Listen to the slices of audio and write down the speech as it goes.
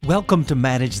Welcome to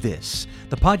Manage This,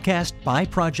 the podcast by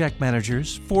project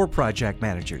managers for project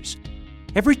managers.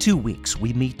 Every 2 weeks,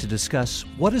 we meet to discuss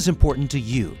what is important to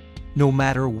you, no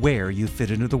matter where you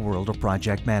fit into the world of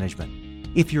project management.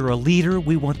 If you're a leader,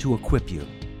 we want to equip you.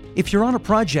 If you're on a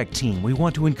project team, we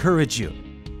want to encourage you.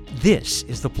 This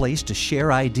is the place to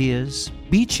share ideas,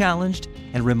 be challenged,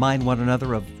 and remind one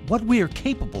another of what we are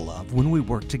capable of when we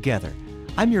work together.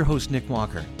 I'm your host, Nick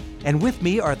Walker. And with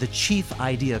me are the chief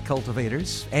idea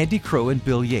cultivators, Andy Crow and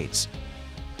Bill Yates.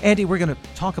 Andy, we're going to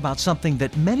talk about something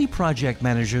that many project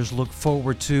managers look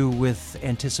forward to with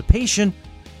anticipation,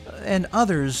 and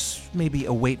others maybe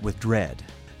await with dread.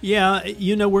 Yeah,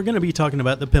 we're going to be talking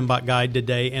about the PMBOK Guide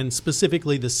today, and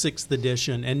specifically the 6th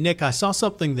edition. And Nick, I saw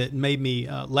something that made me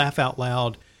laugh out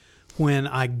loud when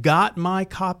I got my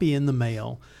copy in the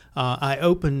mail. I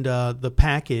opened the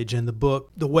package, and the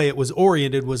book, the way it was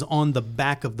oriented, was on the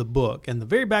back of the book. And the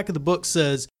very back of the book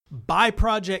says, by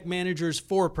project managers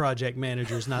for project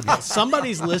managers. Now,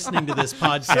 somebody's listening to this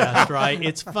podcast, right?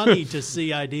 It's funny to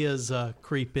see ideas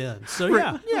creep in. So,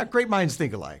 yeah. Yeah, great minds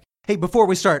think alike. Hey, before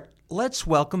we start, let's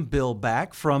welcome Bill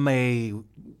back from a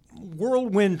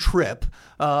whirlwind trip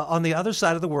on the other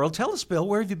side of the world. Tell us, Bill,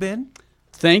 where have you been?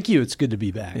 Thank you. It's good to be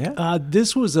back. Yeah.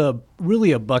 This was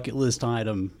really a bucket list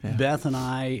item. Yeah. Beth and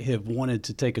I have wanted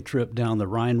to take a trip down the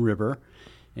Rhine River,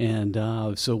 and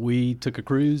so we took a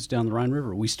cruise down the Rhine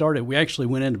River. We actually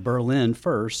went into Berlin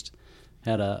first,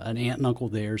 had an aunt and uncle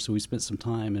there, so we spent some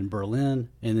time in Berlin,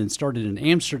 and then started in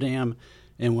Amsterdam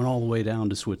and went all the way down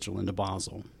to Switzerland, to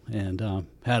Basel, and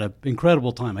had an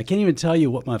incredible time. I can't even tell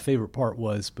you what my favorite part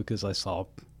was because I saw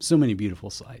so many beautiful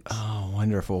sights. Oh,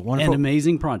 wonderful. And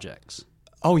amazing projects.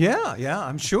 Oh, yeah,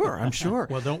 I'm sure.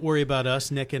 Well, don't worry about us.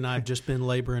 Nick and I have just been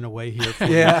laboring away here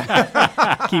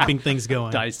for keeping things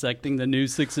going. Dissecting the new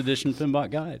 6th edition PMBOK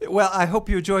Guide. Well, I hope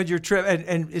you enjoyed your trip,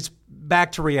 and it's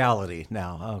back to reality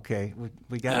now, okay?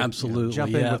 We got to absolutely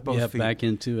jump in with both feet. Back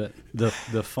into it.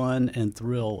 The fun and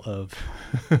thrill of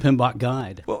PMBOK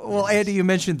Guide. Well, Andy, you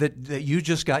mentioned that you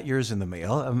just got yours in the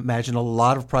mail. I imagine a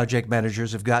lot of project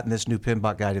managers have gotten this new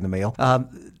PMBOK Guide in the mail.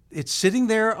 It's sitting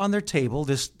there on their table,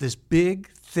 this big,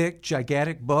 thick,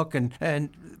 gigantic book, and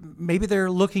maybe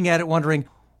they're looking at it wondering,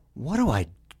 what do I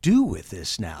do with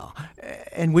this now?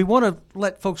 And we want to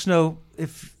let folks know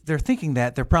if they're thinking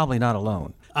that, they're probably not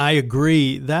alone. I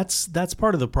agree. That's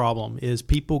part of the problem is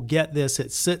people get this.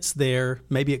 It sits there.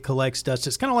 Maybe it collects dust.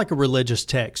 It's kind of like a religious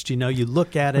text. You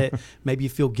look at it. Maybe you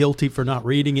feel guilty for not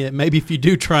reading it. Maybe if you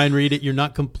do try and read it, you're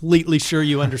not completely sure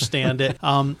you understand it.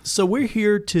 So we're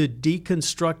here to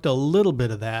deconstruct a little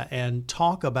bit of that and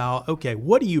talk about, okay,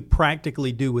 what do you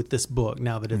practically do with this book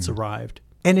now that it's arrived?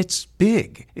 And it's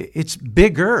big. It's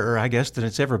bigger, I guess, than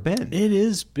it's ever been. It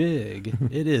is big.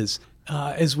 It is.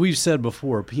 As we've said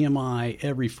before, PMI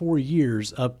every 4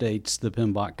 years updates the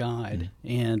PMBOK Guide.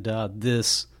 And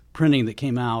this printing that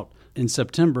came out in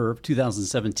September of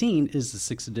 2017 is the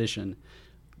 6th edition.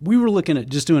 We were looking at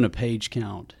just doing a page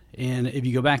count. And if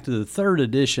you go back to the 3rd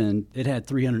edition, it had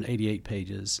 388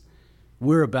 pages.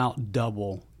 We're about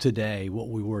double today what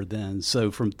we were then. So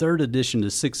from 3rd edition to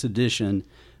 6th edition,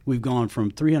 we've gone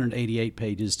from 388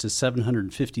 pages to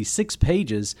 756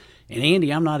 pages. And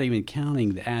Andy, I'm not even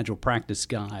counting the Agile Practice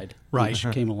Guide, which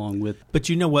came along with. But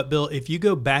you know what, Bill? If you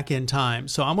go back in time,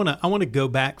 so I want to go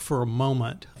back for a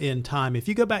moment in time. If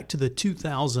you go back to the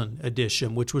 2000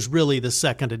 edition, which was really the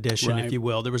 2nd edition, if you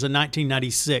will, there was a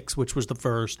 1996, which was the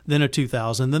first, then a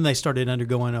 2000, then they started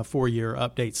undergoing a 4-year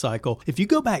update cycle. If you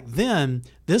go back then,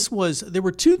 there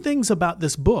were 2 things about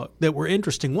this book that were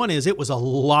interesting. One is it was a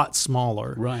lot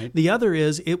smaller. Right. The other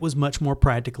is it was much more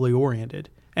practically oriented.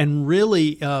 And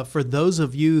really, for those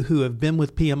of you who have been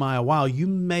with PMI a while, you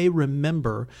may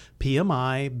remember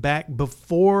PMI back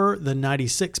before the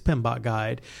 96 PMBOK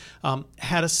Guide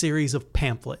had a series of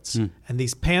pamphlets. And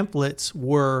these pamphlets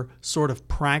were sort of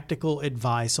practical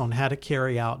advice on how to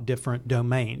carry out different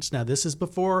domains. Now, this is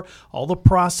before all the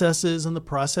processes and the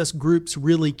process groups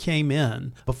really came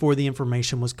in, before the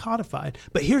information was codified.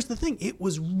 But here's the thing. It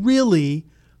was really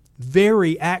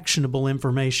very actionable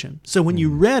information. So when you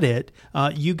read it,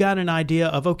 you got an idea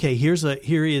of, okay, here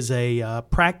is a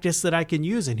practice that I can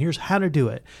use, and here's how to do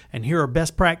it, and here are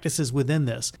best practices within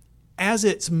this. As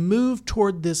it's moved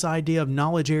toward this idea of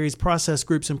knowledge areas, process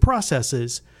groups, and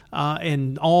processes,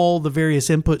 and all the various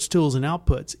inputs, tools, and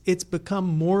outputs, it's become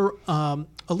more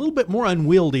a little bit more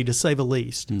unwieldy, to say the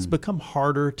least. It's become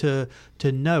harder to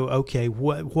know, okay,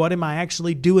 what am I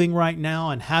actually doing right now,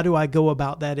 and how do I go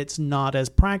about that? It's not as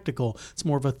practical. It's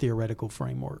more of a theoretical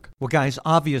framework. Well, guys,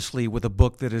 obviously with a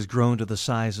book that has grown to the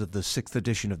size of the 6th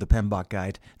edition of the PMBOK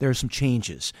Guide, there are some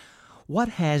changes. What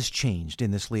has changed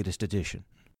in this latest edition?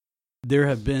 There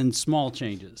have been small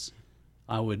changes.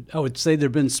 I would say there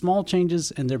have been small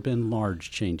changes and there have been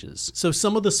large changes. So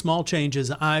some of the small changes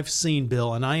I've seen,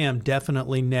 Bill, and I am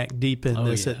definitely neck deep in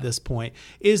this at this point,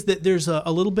 is that there's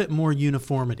a little bit more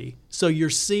uniformity. So you're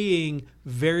seeing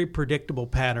very predictable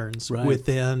patterns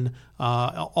within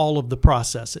all of the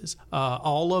processes.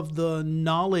 All of the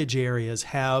knowledge areas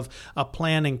have a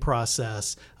planning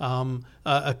process,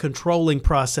 a controlling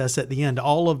process at the end.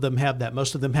 All of them have that.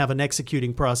 Most of them have an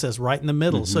executing process right in the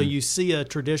middle. So you see a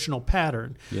traditional pattern.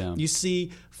 Yeah. You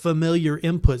see familiar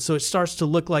inputs. So it starts to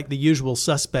look like the usual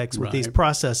suspects with these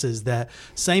processes, that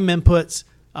same inputs,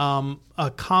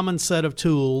 a common set of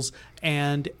tools,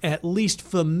 and at least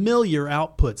familiar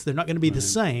outputs. They're not going to be the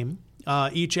same.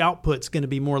 Each output's going to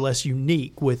be more or less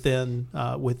unique within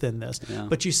this. Yeah.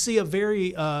 But you see a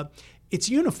very it's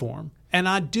uniform, and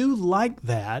I do like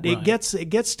that. It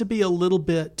gets to be a little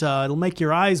bit. It'll make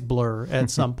your eyes blur at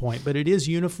some point, but it is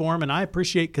uniform, and I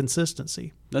appreciate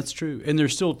consistency. That's true. And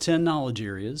there's still 10 knowledge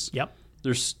areas. Yep.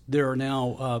 There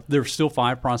are still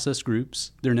 5 process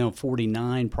groups. There are now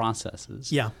 49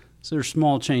 processes. Yeah. So there's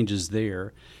small changes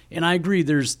there, and I agree.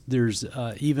 There's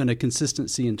even a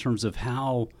consistency in terms of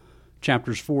how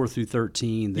chapters 4 through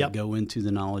 13 that go into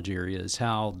the knowledge areas,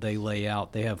 how they lay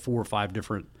out. They have 4 or 5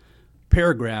 different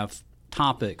paragraph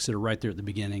topics that are right there at the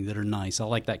beginning that are nice. I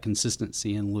like that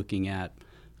consistency in looking at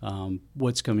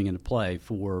what's coming into play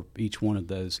for each one of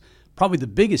those. Probably the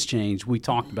biggest change we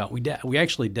talked about, we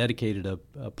actually dedicated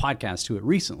a podcast to it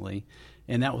recently,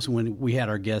 and that was when we had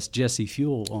our guest Jesse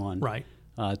Fuel on,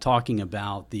 talking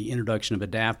about the introduction of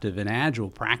adaptive and agile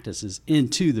practices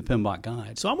into the PMBOK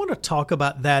guide. So I want to talk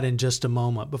about that in just a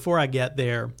moment. Before I get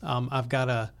there, I've got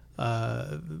a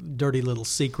dirty little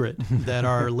secret that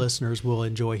our listeners will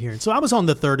enjoy hearing. So I was on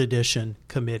the 3rd edition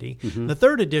committee. The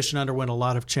 3rd edition underwent a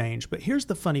lot of change, but here's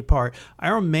the funny part.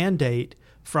 Our mandate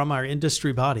from our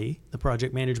industry body, the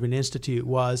Project Management Institute,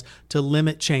 was to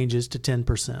limit changes to 10%.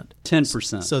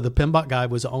 10%. So the PMBOK guide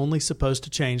was only supposed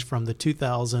to change from the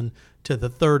 2000 to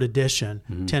the 3rd edition,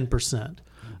 10%.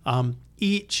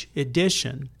 Each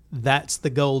edition, that's the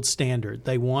gold standard.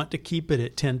 They want to keep it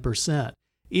at 10%.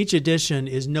 Each edition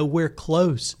is nowhere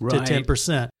close to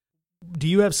 10%. Do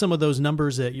you have some of those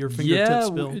numbers at your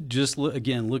fingertips, Bill? Just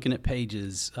again, looking at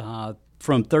pages,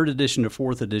 from 3rd edition to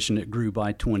 4th edition, it grew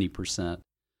by 20%.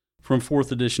 From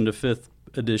 4th edition to 5th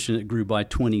edition, it grew by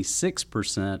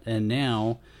 26%, and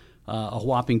now a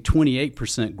whopping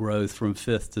 28% growth from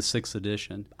 5th to 6th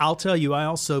edition. I'll tell you, I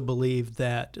also believe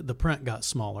that the print got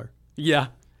smaller. Yeah.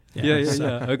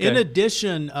 Okay. In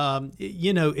addition,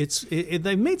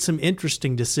 they've made some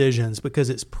interesting decisions because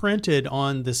it's printed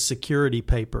on the security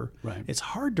paper. Right. It's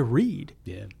hard to read.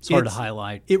 Yeah. It's hard to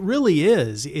highlight. It really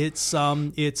is.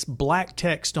 It's black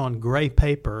text on gray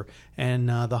paper, and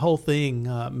the whole thing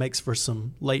makes for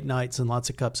some late nights and lots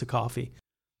of cups of coffee.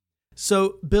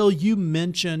 So, Bill, you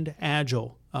mentioned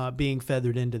Agile being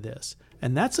feathered into this.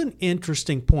 And that's an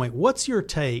interesting point. What's your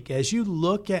take as you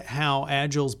look at how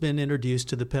Agile's been introduced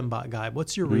to the PMBOK guide?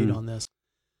 What's your read on this?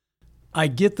 I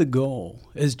get the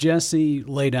goal. As Jesse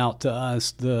laid out to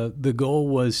us, the goal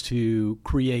was to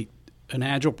create an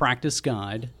Agile practice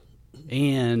guide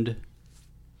and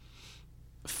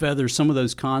feather some of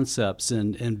those concepts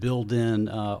and build in,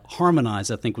 harmonize,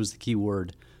 I think was the key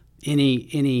word,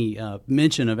 any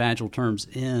mention of Agile terms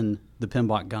in the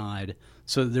PMBOK guide,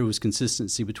 so that there was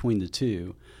consistency between the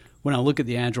two. When I look at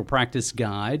the Agile Practice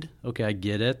Guide, okay, I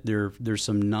get it. There's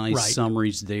some nice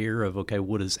summaries there of, okay,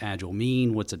 what does Agile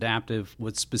mean? What's adaptive?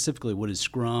 What is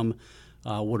Scrum?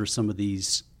 What are some of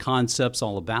these concepts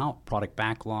all about? Product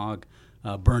backlog,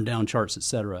 burn down charts,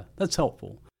 etc. That's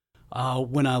helpful.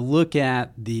 When I look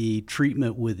at the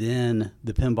treatment within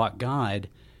the PMBOK guide,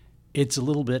 it's a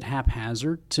little bit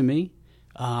haphazard to me.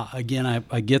 Again,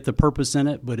 I get the purpose in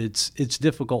it, but it's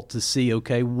difficult to see,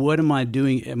 okay, what am I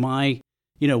doing?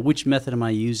 Which method am I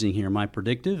using here? Am I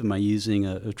predictive? Am I using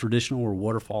a traditional or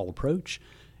waterfall approach?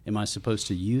 Am I supposed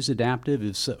to use adaptive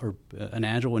or an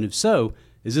Agile? And if so,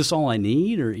 is this all I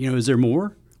need? Or, is there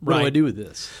more? What do I do with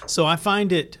this? So I find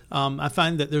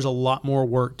that there's a lot more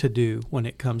work to do when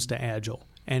it comes to Agile.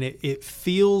 And it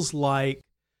feels like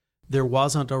there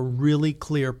wasn't a really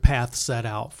clear path set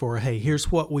out for, hey, here's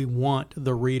what we want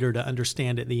the reader to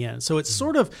understand at the end. So it's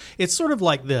sort of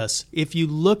like this. If you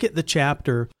look at the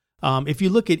chapter, if you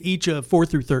look at each of 4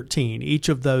 through 13, each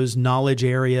of those knowledge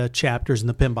area chapters in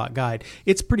the PMBOK guide,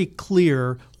 it's pretty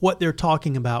clear what they're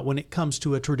talking about when it comes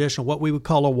to a traditional, what we would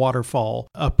call a waterfall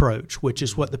approach, which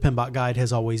is what the PMBOK guide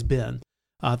has always been.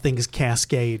 Things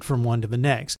cascade from one to the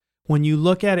next. When you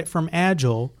look at it from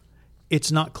Agile,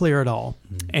 it's not clear at all.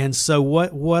 And so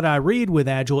what I read with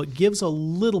Agile, it gives a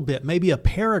little bit, maybe a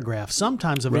paragraph,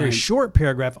 sometimes a very short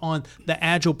paragraph on the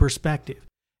Agile perspective.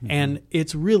 And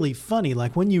it's really funny.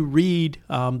 Like when you read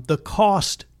the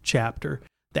cost chapter,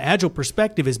 the Agile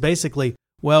perspective is basically,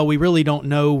 well, we really don't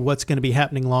know what's going to be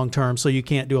happening long term, so you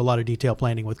can't do a lot of detailed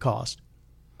planning with cost.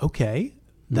 Okay,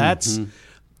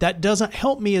 that doesn't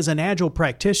help me as an Agile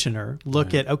practitioner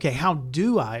look at, okay, how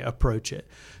do I approach it?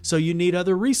 So you need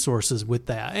other resources with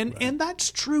that. And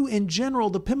that's true in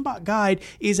general. The PMBOK guide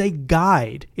is a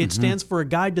guide. It stands for a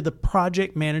guide to the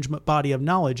project management body of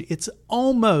knowledge. It's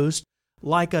almost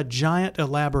like a giant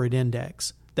elaborate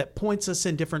index that points us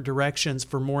in different directions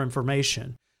for more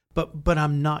information. But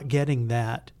I'm not getting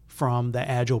that from the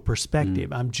Agile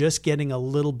perspective. I'm just getting a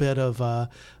little bit of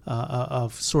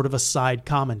sort of a side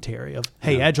commentary of,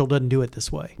 hey, Agile doesn't do it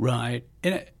this way. Right.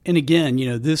 And again,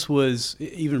 this was,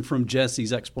 even from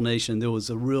Jesse's explanation, this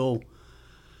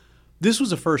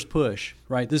was a first push,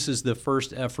 right? This is the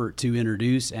first effort to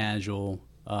introduce Agile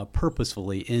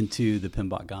purposefully into the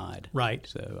PMBOK guide. Right.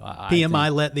 So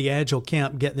PMI let the Agile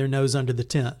camp get their nose under the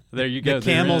tent. There you go. The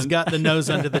camel's got the nose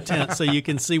under the tent, so you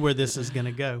can see where this is going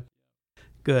to go.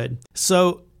 Good.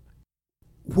 So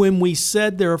when we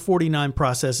said there are 49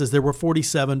 processes, there were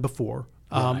 47 before.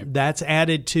 That's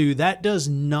added to, that does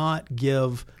not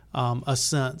give a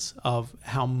sense of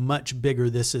how much bigger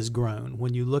this has grown.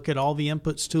 When you look at all the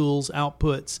inputs, tools,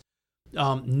 outputs,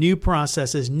 new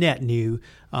processes, net new,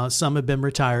 some have been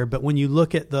retired, but when you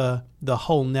look at the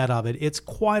whole net of it, it's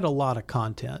quite a lot of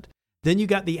content. Then you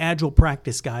got the Agile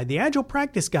Practice Guide. The Agile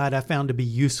Practice Guide I found to be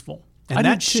useful. And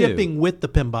that's shipping with the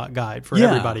PMBOK guide for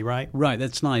everybody, right? Right,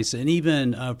 that's nice. And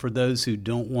even for those who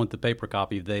don't want the paper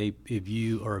copy, if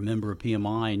you are a member of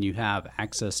PMI and you have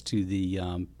access to the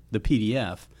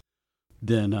PDF,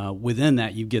 then within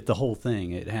that you get the whole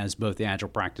thing. It has both the Agile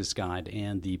Practice Guide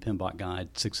and the PMBOK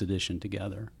Guide 6th edition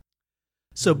together.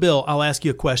 So, Bill, I'll ask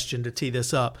you a question to tee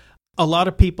this up. A lot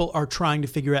of people are trying to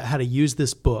figure out how to use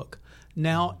this book.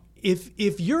 Now,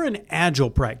 if you're an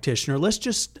Agile practitioner, let's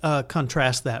just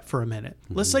contrast that for a minute.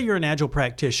 Let's say you're an Agile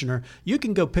practitioner. You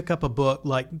can go pick up a book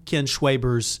like Ken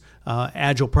Schwaber's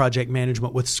Agile Project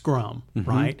Management with Scrum,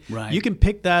 right? Right. You can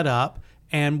pick that up.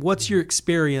 And what's your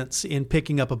experience in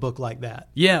picking up a book like that?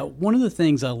 Yeah, one of the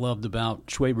things I loved about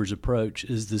Schwaber's approach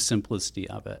is the simplicity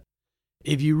of it.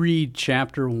 If you read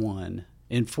chapter 1,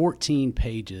 in 14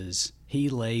 pages, he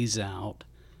lays out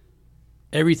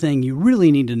everything you really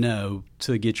need to know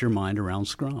to get your mind around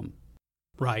Scrum.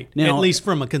 Right. Now, at least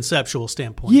from a conceptual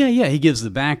standpoint. Yeah. He gives the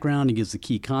background, he gives the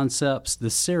key concepts, the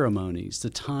ceremonies, the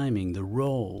timing, the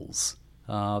roles,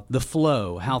 the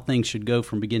flow, how things should go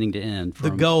from beginning to end.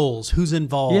 The goals, who's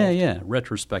involved. Yeah.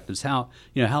 Retrospectives.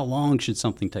 How long should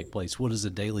something take place? What does a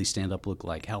daily stand-up look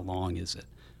like? How long is it?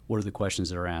 What are the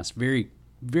questions that are asked? Very,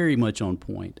 very much on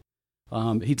point.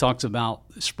 He talks about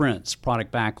sprints,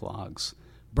 product backlogs,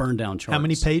 burn down charts. How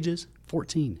many pages?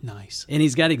 14. Nice. And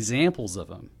he's got examples of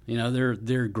them.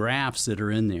 There are graphs that are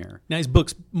in there. Now his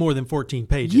book's more than 14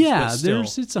 pages. Yeah,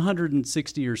 it's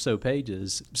 160 or so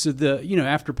pages. So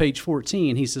after page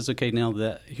 14, he says, okay, now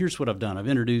here's what I've done. I've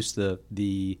introduced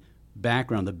the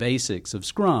background, the basics of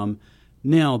Scrum.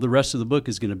 Now the rest of the book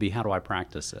is going to be how do I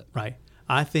practice it? Right.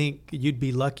 I think you'd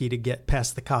be lucky to get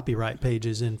past the copyright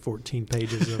pages in 14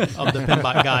 pages of the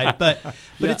PMBOK guide. But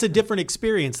it's a different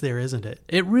experience there, isn't it?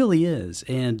 It really is.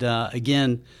 And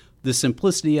again, the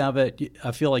simplicity of it,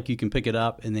 I feel like you can pick it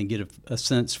up and then get a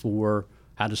sense for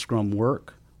how does Scrum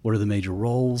work, what are the major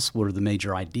roles, what are the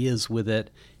major ideas with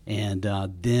it, and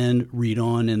then read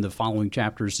on in the following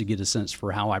chapters to get a sense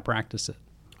for how I practice it.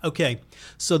 Okay,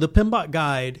 so the PMBOK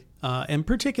guide, and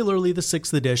particularly the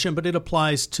 6th edition, but it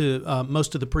applies to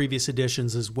most of the previous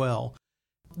editions as well.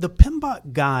 The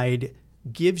PMBOK guide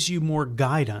gives you more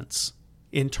guidance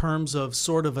in terms of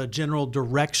sort of a general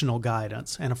directional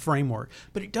guidance and a framework,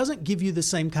 but it doesn't give you the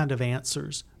same kind of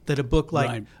answers that a book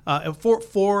like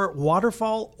for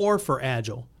Waterfall or for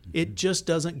Agile. It just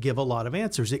doesn't give a lot of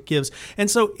answers. It gives, and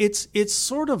so it's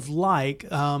sort of like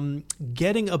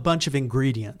getting a bunch of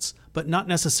ingredients, but not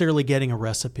necessarily getting a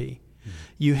recipe.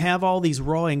 You have all these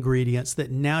raw ingredients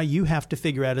that now you have to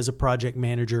figure out as a project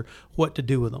manager what to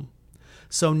do with them.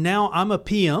 So now I'm a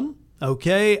PM,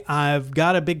 okay? I've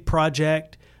got a big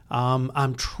project.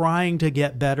 I'm trying to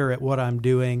get better at what I'm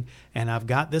doing, and I've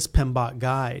got this PMBOK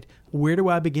guide. Where do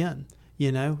I begin?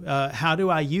 How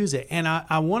do I use it? And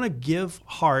I want to give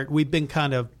heart. We've been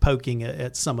kind of poking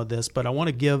at some of this, but I want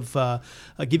to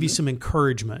give you some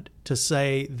encouragement to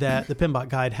say that the PMBOK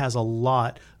guide has a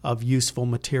lot of useful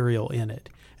material in it.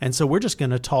 And so we're just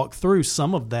going to talk through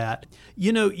some of that.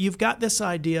 You know, you've got this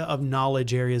idea of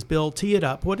knowledge areas. Bill, tee it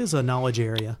up. What is a knowledge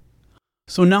area?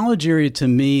 So knowledge area to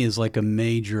me is like a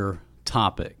major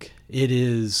topic. It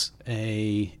is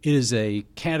a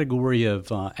category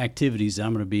of activities that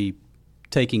I'm going to be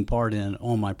taking part in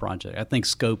on my project. I think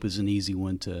scope is an easy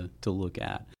one to look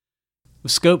at. The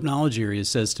scope knowledge area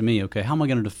says to me, okay, how am I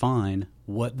going to define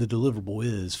what the deliverable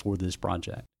is for this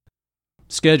project?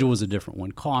 Schedule is a different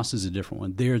one. Cost is a different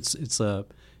one. There, it's a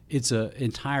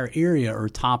entire area or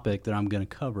topic that I'm going to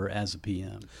cover as a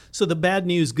PM. So the bad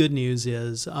news, good news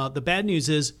is, the bad news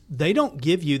is they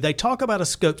talk about a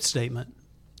scope statement,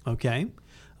 okay?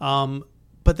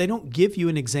 But they don't give you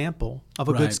an example of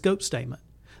a good scope statement.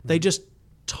 They just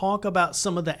talk about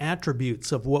some of the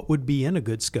attributes of what would be in a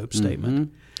good scope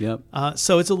statement. Yep.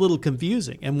 So it's a little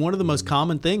confusing. And one of the most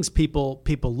common things people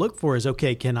look for is,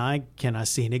 okay, can I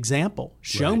see an example?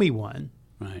 Show me one.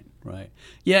 Right.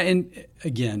 Yeah, and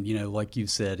again, you know, like you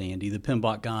said, Andy, the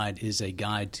PMBOK guide is a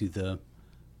guide to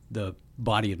the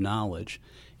body of knowledge.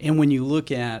 And when you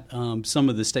look at some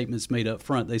of the statements made up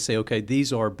front, they say, okay,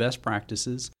 these are best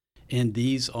practices, and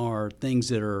these are things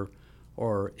that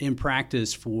are in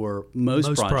practice for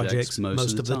most projects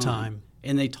most of the time.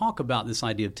 And they talk about this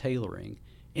idea of tailoring.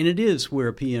 And it is where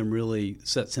a PM really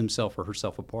sets himself or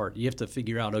herself apart. You have to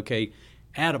figure out, okay,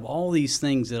 out of all these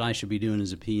things that I should be doing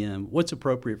as a PM, what's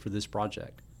appropriate for this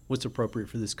project? What's appropriate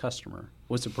for this customer?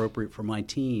 What's appropriate for my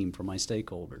team, for my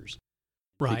stakeholders?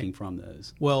 Picking from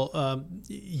those. Well,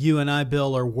 you and I,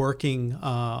 Bill, are working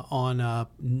on a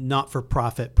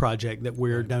not-for-profit project that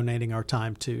we're donating our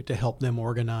time to help them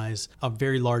organize a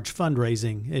very large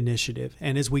fundraising initiative.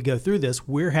 And as we go through this,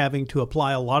 we're having to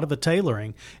apply a lot of a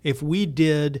tailoring. If we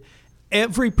did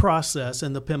every process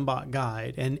in the PMBOK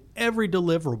guide and every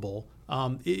deliverable,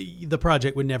 the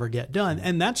project would never get done.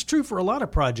 And that's true for a lot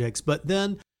of projects. But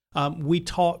then we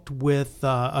talked with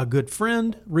a good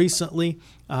friend recently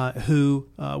who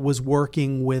was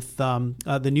working with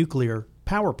the nuclear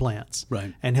power plants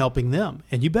and helping them.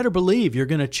 And you better believe you're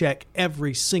going to check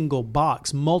every single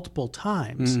box multiple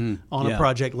times on a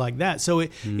project like that. So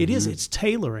it's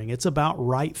tailoring. It's about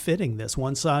right fitting this.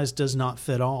 One size does not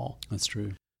fit all. That's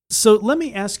true. So let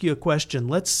me ask you a question.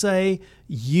 Let's say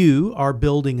you are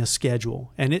building a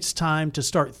schedule and it's time to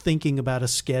start thinking about a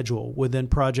schedule within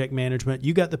project management.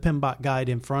 You got the PMBOK guide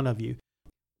in front of you.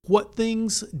 What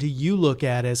things do you look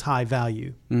at as high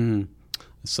value?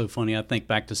 It's so funny. I think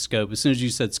back to scope. As soon as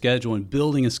you said schedule and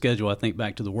building a schedule, I think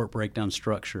back to the work breakdown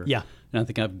structure. Yeah. And I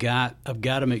think I've got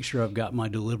to make sure I've got my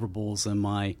deliverables and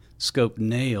my scope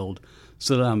nailed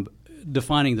so that I'm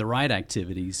defining the right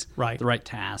activities, the right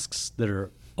tasks that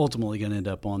are ultimately going to end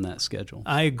up on that schedule.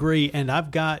 I agree, and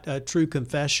I've got a true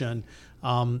confession.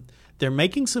 They're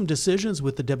making some decisions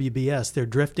with the WBS. They're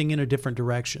drifting in a different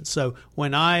direction. So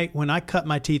when I cut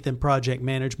my teeth in project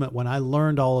management, when I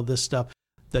learned all of this stuff,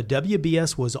 the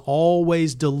WBS was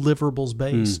always deliverables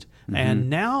based. And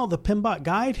now the PMBOK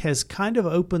guide has kind of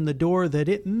opened the door that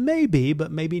it may be,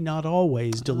 but maybe not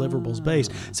always deliverables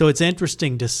based. So it's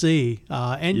interesting to see.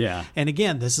 And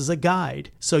again, this is a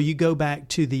guide. So you go back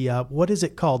to the, what is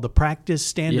it called? The practice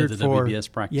standard for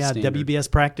WBS practice standard. WBS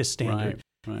practice standard.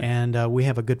 Right. And we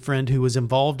have a good friend who was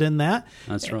involved in that.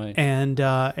 That's right. And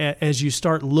as you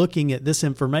start looking at this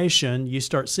information, you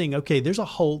start seeing, okay,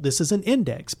 this is an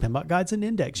index. PMBOK Guide's an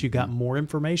index. You got more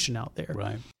information out there.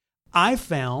 Right. I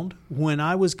found when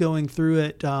I was going through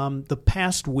it the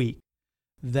past week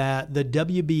that the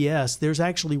WBS, there's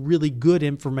actually really good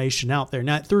information out there.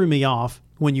 Now, it threw me off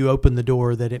when you open the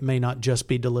door that it may not just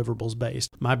be deliverables based.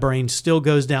 My brain still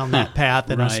goes down that path,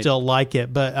 and I still like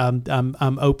it, but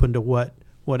I'm open to what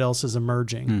else is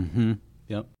emerging.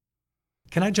 Yep.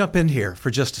 Can I jump in here for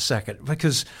just a second?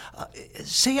 Because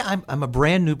say I'm a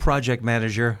brand new project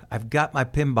manager. I've got my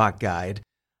PMBOK guide.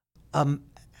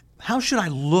 How should I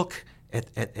look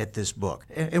at this book,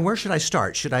 and where should I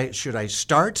start? Should I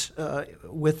start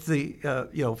with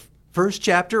the first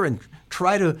chapter and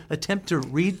try to attempt to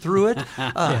read through it?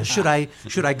 Should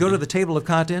I go to the table of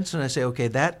contents and I say, okay,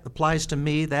 that applies to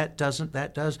me, that doesn't,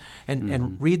 that does,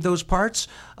 and read those parts?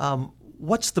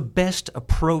 What's the best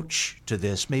approach to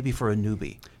this, maybe for a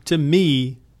newbie? To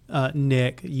me,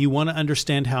 Nick, you want to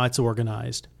understand how it's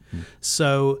organized.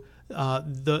 So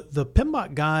the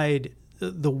PMBOK guide,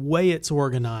 the way it's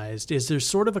organized is there's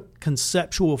sort of a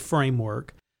conceptual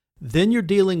framework. Then you're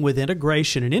dealing with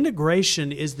integration. And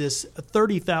integration is this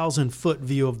 30,000-foot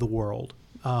view of the world,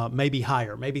 maybe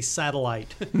higher, maybe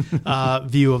satellite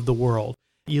view of the world.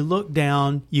 You look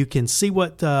down, you can see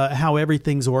how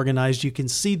everything's organized. You can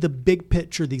see the big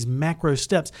picture, these macro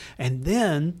steps. And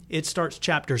then it starts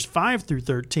chapters 5 through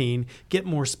 13, get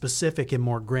more specific and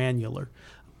more granular.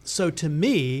 So to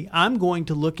me, I'm going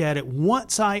to look at it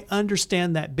once I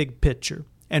understand that big picture.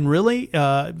 And really,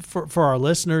 for our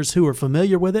listeners who are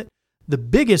familiar with it, the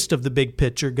biggest of the big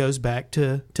picture goes back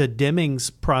to Deming's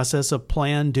process of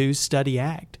plan, do, study,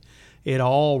 act. It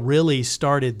all really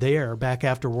started there back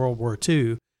after World War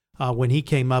II when he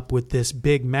came up with this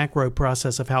big macro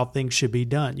process of how things should be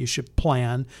done. You should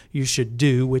plan, you should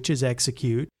do, which is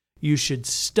execute, you should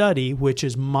study, which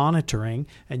is monitoring,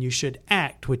 and you should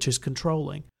act, which is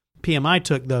controlling. PMI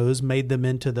took those, made them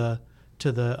into the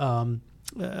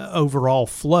overall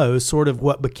flow, sort of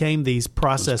what became these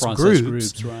process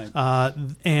groups, right.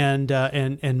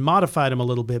 And modified them a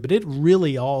little bit. But it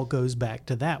really all goes back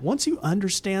to that. Once you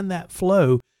understand that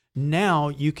flow, now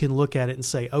you can look at it and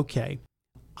say, okay,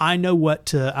 I know where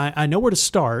to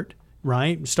start,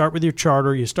 right? Start with your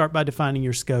charter. You start by defining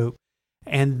your scope.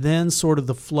 And then sort of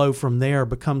the flow from there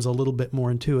becomes a little bit more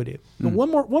intuitive. But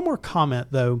one more comment,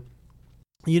 though.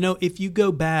 If you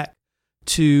go back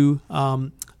to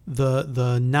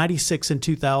the 96 and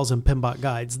 2000 PMBOK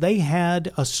guides, they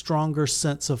had a stronger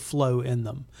sense of flow in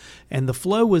them. And the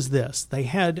flow was this. They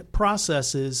had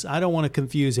processes. I don't want to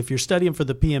confuse. If you're studying for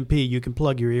the PMP, you can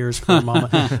plug your ears for a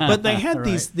moment. But they had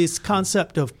this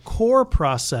concept of core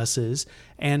processes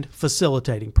and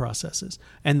facilitating processes.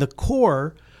 And the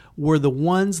core were the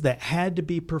ones that had to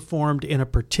be performed in a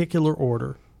particular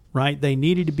order. Right? They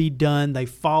needed to be done. They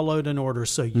followed an order.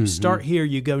 So you start here,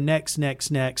 you go next.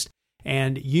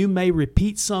 And you may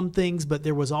repeat some things, but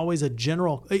there was always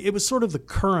it was sort of the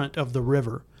current of the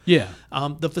river. Yeah.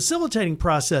 The facilitating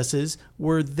processes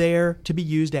were there to be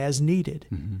used as needed.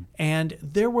 And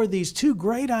there were these two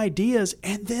great ideas,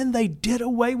 and then they did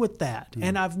away with that.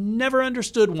 And I've never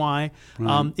understood why.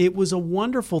 It was a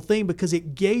wonderful thing because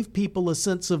it gave people a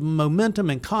sense of momentum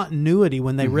and continuity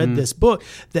when they read this book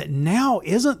that now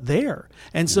isn't there.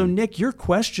 And so, Nick, your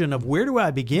question of where do I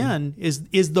begin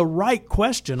is the right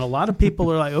question. A lot of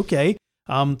people are like, okay,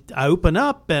 I open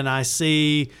up and I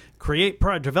see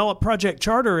develop project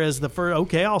charter as the first.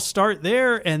 Okay, I'll start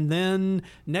there, and then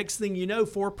next thing you know,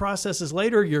 4 processes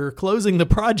later, you're closing the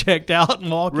project out and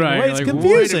walking away. It's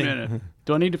confusing. Wait a minute.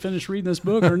 Do I need to finish reading this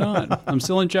book or not? I'm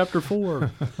still in chapter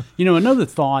 4. Another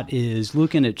thought is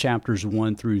looking at chapters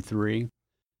 1 through 3.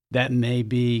 That may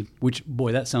be,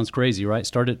 that sounds crazy, right?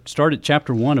 Start at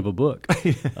chapter 1 of a book.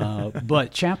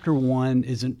 But chapter 1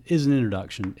 is an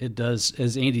introduction. It does,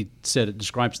 as Andy said, it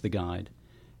describes the guide.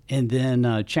 And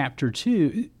then chapter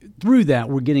 2, through that,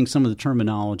 we're getting some of the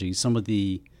terminology, some of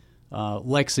the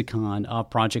lexicon of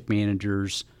project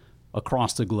managers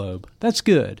across the globe. That's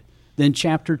good. Then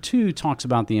chapter 2 talks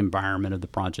about the environment of the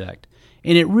project.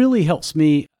 And it really helps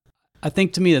me. I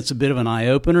think to me that's a bit of an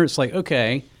eye-opener. It's like,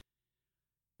 okay,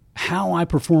 how I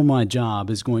perform my job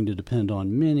is going to depend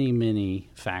on many, many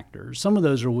factors. Some of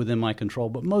those are within my control,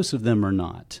 but most of them are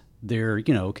not. They're,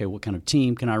 okay, what kind of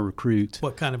team can I recruit?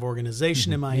 What kind of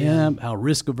organization am I in? How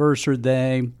risk averse are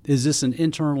they? Is this an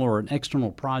internal or an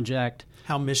external project?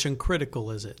 How mission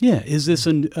critical is it? Yeah, is this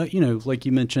like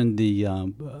you mentioned the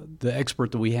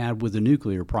expert that we had with the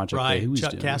nuclear project? Right,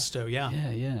 Chuck Casto, yeah.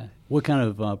 Yeah. What kind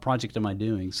of project am I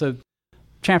doing? So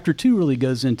chapter 2 really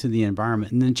goes into the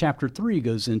environment, and then chapter 3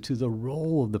 goes into the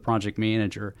role of the project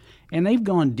manager. And they've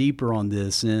gone deeper on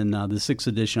this in the 6th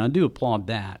edition. I do applaud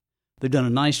that. They've done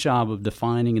a nice job of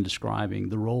defining and describing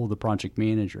the role of the project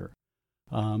manager.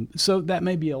 So that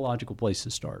may be a logical place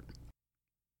to start.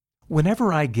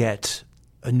 Whenever I get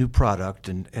a new product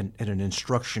and an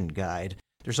instruction guide,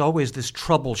 there's always this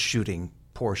troubleshooting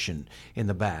portion in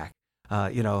the back.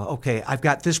 Okay, I've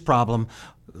got this problem.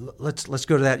 Let's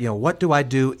go to that. What do I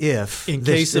do if in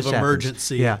case of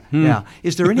emergency? Yeah.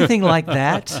 Is there anything like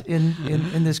that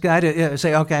in this guide?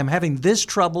 Say, okay, I'm having this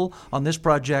trouble on this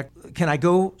project. Can I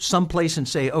go someplace and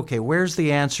say, okay, where's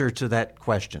the answer to that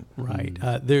question? Right.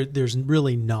 There's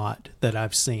really not that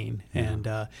I've seen, and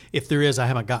if there is, I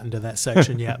haven't gotten to that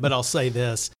section yet. But I'll say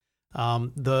this.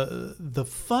 The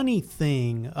funny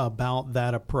thing about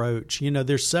that approach,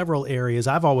 there's several areas.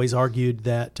 I've always argued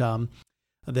that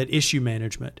that issue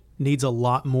management needs a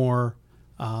lot more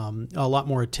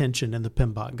attention in the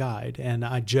PMBOK guide. And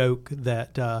I joke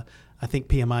that I think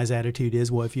PMI's attitude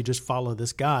is, well, if you just follow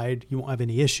this guide, you won't have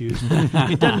any issues.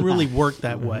 It doesn't really work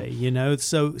that way,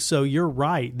 So you're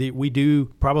right that we do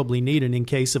probably need an in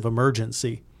case of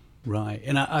emergency. Right.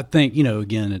 And I think,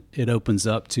 again, it opens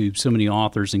up to so many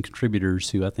authors and contributors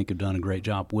who I think have done a great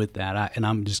job with that. And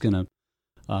I'm just going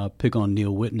to pick on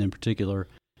Neil Witten in particular.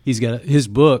 He's got his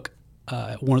book.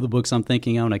 one of the books I'm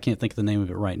thinking of, and I can't think of the name of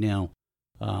it right now,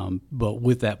 but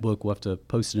with that book, we'll have to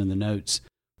post it in the notes.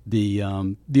 The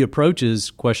approach is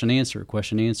question, answer,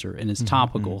 and it's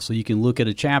topical. So you can look at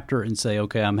a chapter and say,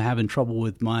 okay, I'm having trouble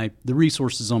with the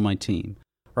resources on my team,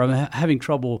 or I'm having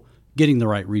trouble getting the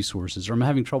right resources, or I'm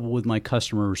having trouble with my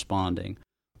customer responding.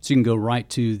 So you can go right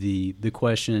to the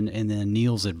question and then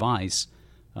Neil's advice.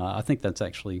 I think that's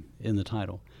actually in the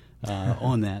title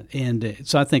on that. And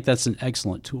so I think that's an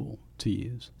excellent tool to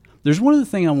use. There's one other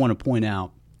thing I want to point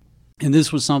out, and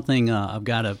this was something I've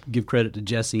got to give credit to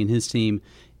Jesse and his team.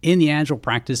 In the Agile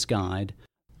Practice Guide,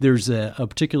 there's a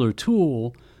particular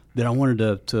tool that I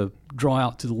wanted to draw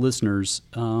out to the listeners.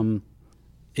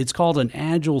 It's called an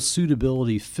Agile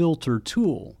Suitability Filter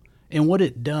tool. And what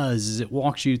it does is it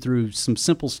walks you through some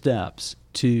simple steps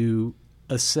to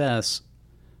assess,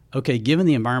 okay, given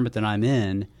the environment that I'm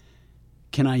in,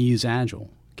 can I use Agile?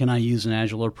 Can I use an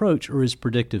Agile approach, or is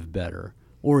predictive better?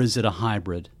 Or is it a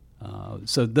hybrid?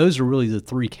 So those are really the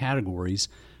three categories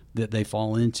that they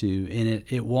fall into, and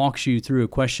it walks you through a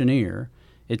questionnaire.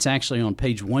 It's actually on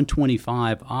page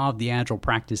 125 of the Agile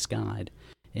Practice Guide,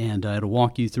 and it'll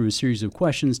walk you through a series of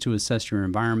questions to assess your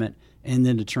environment and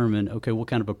then determine, okay, what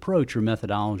kind of approach or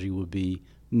methodology would be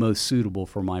most suitable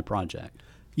for my project.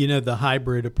 You know, the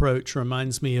hybrid approach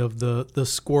reminds me of the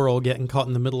squirrel getting caught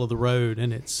in the middle of the road,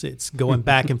 and it's going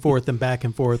back and forth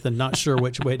and not sure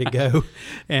which way to go.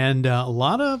 And a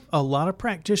lot of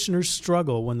practitioners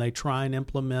struggle when they try and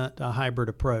implement a hybrid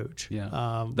approach.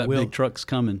 Yeah, big truck's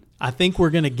coming. I think we're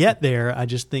going to get there. I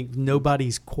just think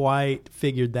nobody's quite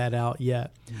figured that out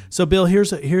yet. So, Bill,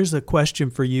 here's a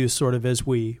question for you, sort of as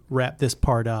we wrap this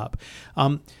part up.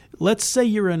 Let's say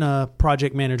you're in a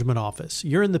project management office.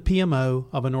 You're in the PMO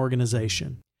of an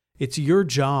organization. It's your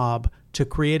job to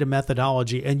create a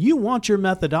methodology, and you want your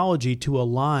methodology to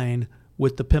align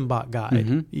with the PMBOK guide.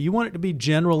 Mm-hmm. You want it to be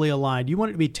generally aligned. You want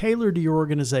it to be tailored to your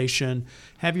organization,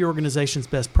 have your organization's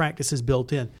best practices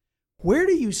built in. Where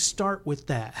do you start with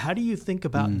that? How do you think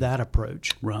about that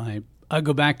approach? Right. I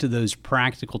go back to those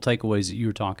practical takeaways that you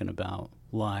were talking about,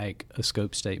 like a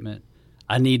scope statement.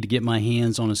 I need to get my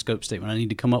hands on a scope statement. I need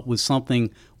to come up with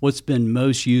something, what's been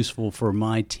most useful for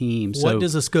my team. What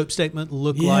does a scope statement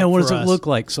look like? Yeah, what does it look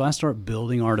like? So I start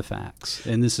building artifacts.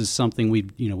 And this is something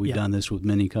we've done this with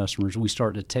many customers. We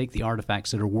start to take the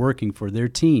artifacts that are working for their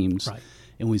teams, right,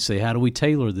 and we say, how do we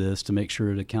tailor this to make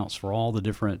sure it accounts for all the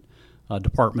different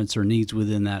departments or needs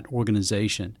within that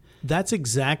organization? That's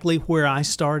exactly where I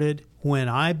started when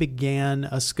I began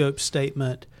a scope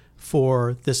statement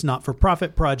for this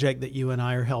not-for-profit project that you and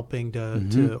I are helping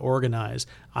to organize.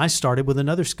 I started with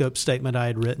another scope statement I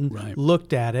had written, right,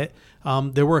 looked at it.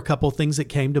 There were a couple of things that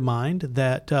came to mind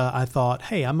that I thought,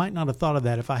 hey, I might not have thought of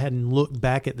that if I hadn't looked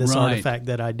back at this artifact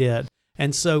that I did.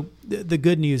 And so the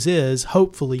good news is,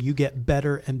 hopefully, you get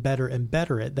better and better and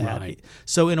better at that. Right.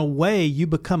 So in a way, you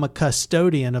become a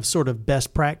custodian of sort of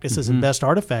best practices and best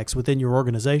artifacts within your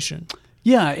organization.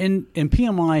 Yeah, and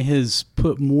PMI has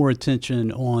put more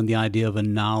attention on the idea of a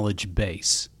knowledge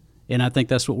base. And I think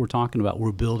that's what we're talking about.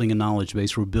 We're building a knowledge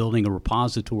base. We're building a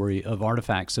repository of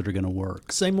artifacts that are going to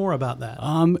work. Say more about that.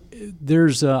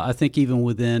 There's, I think even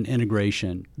within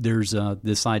integration, there's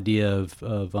this idea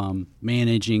of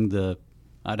managing the,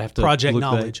 I'd have to project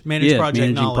knowledge. Managing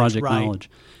project knowledge.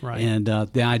 Right. And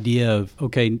the idea of,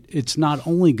 okay, it's not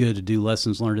only good to do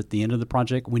lessons learned at the end of the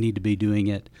project, we need to be doing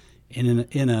it in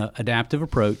an adaptive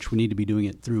approach. We need to be doing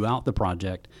it throughout the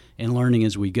project and learning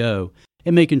as we go,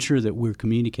 and making sure that we're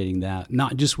communicating that,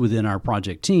 not just within our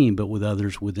project team, but with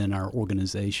others within our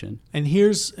organization. And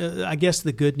here's, I guess,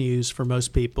 the good news for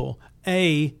most people.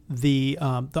 The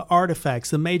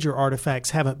artifacts, the major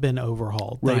artifacts haven't been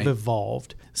overhauled. They've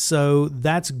evolved. So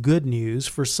that's good news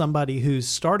for somebody who's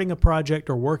starting a project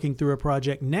or working through a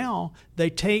project. Now they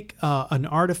take an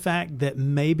artifact that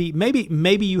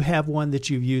maybe you have one that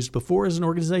you've used before as an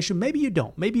organization. Maybe you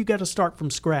don't. Maybe you got to start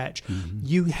from scratch. Mm-hmm.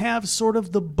 You have sort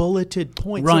of the bulleted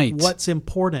points of what's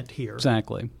important here.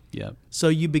 Exactly. Yeah. So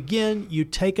you begin, you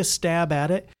take a stab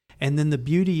at it. And then the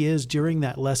beauty is, during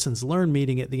that lessons learned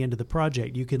meeting at the end of the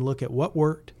project, you can look at what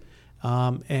worked,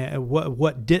 and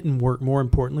what didn't work. More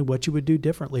importantly, what you would do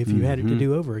differently if you had it to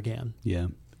do over again. Yeah.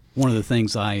 One of the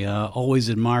things I always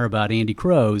admire about Andy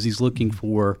Crow is he's looking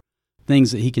for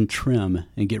things that he can trim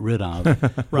and get rid of.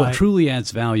 What truly adds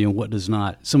value and what does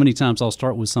not. So many times I'll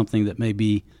start with something that may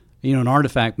be, an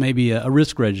artifact, maybe a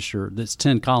risk register that's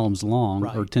 10 columns long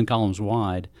or 10 columns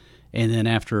wide. And then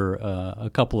after a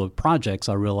couple of projects,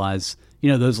 I realized,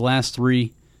 those last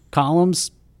 3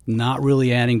 columns, not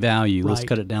really adding value. Let's Right.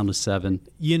 cut it down to 7.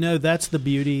 You know, that's the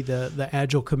beauty. The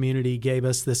Agile community gave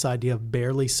us this idea of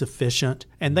barely sufficient.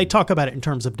 And they talk about it in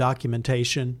terms of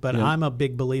documentation, but Yep. I'm a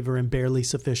big believer in barely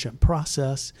sufficient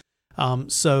process.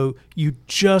 So you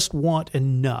just want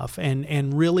enough.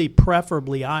 And really,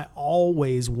 preferably, I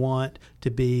always want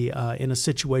to be in a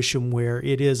situation where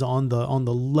it is on the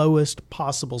lowest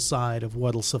possible side of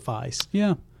what'll suffice.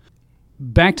 Yeah.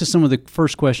 Back to some of the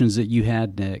first questions that you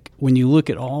had, Nick. When you look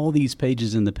at all these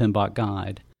pages in the PMBOK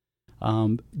guide,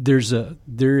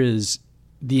 there is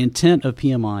the intent of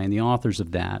PMI and the authors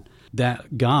of that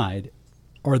guide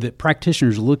are that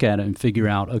practitioners look at it and figure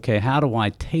out, okay, how do I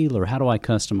tailor, how do I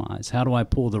customize, how do I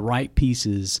pull the right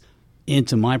pieces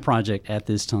into my project at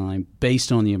this time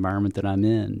based on the environment that I'm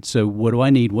in? So what do I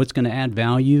need? What's going to add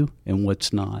value and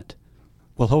what's not?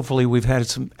 Well, hopefully we've added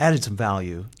some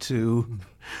value to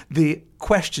the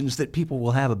questions that people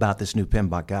will have about this new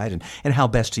PMBOK guide and how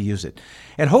best to use it.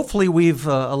 And hopefully we've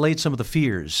allayed some of the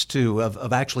fears, too,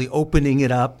 of actually opening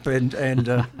it up and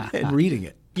reading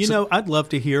it. You know, I'd love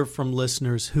to hear from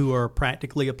listeners who are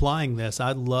practically applying this.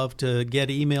 I'd love to get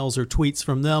emails or tweets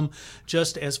from them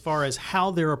just as far as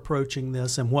how they're approaching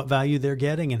this and what value they're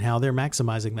getting and how they're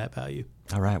maximizing that value.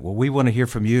 All right. Well, we want to hear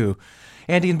from you.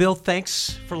 Andy and Bill,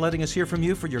 thanks for letting us hear from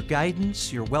you, for your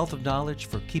guidance, your wealth of knowledge,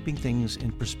 for keeping things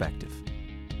in perspective.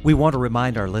 We want to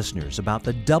remind our listeners about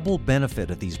the double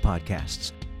benefit of these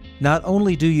podcasts. Not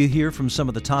only do you hear from some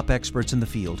of the top experts in the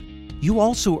field, you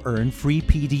also earn free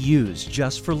PDUs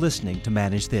just for listening to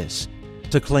Manage This.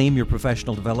 To claim your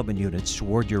professional development units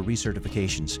toward your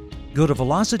recertifications, go to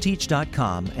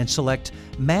velociteach.com and select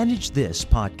Manage This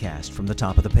podcast from the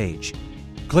top of the page.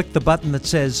 Click the button that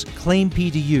says Claim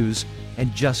PDUs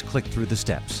and just click through the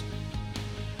steps.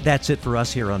 That's it for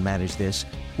us here on Manage This.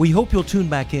 We hope you'll tune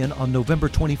back in on November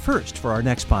 21st for our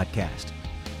next podcast.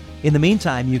 In the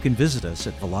meantime, you can visit us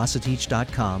at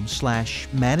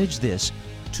velociteach.com/manage this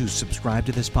to subscribe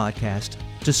to this podcast,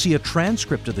 to see a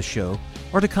transcript of the show,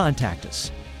 or to contact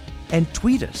us. And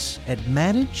tweet us at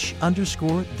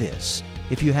manage_this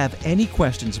if you have any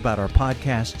questions about our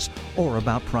podcasts or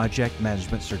about project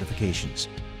management certifications.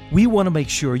 We want to make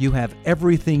sure you have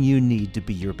everything you need to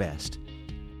be your best.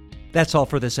 That's all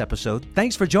for this episode.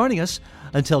 Thanks for joining us.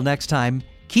 Until next time,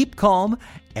 keep calm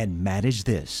and manage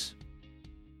this.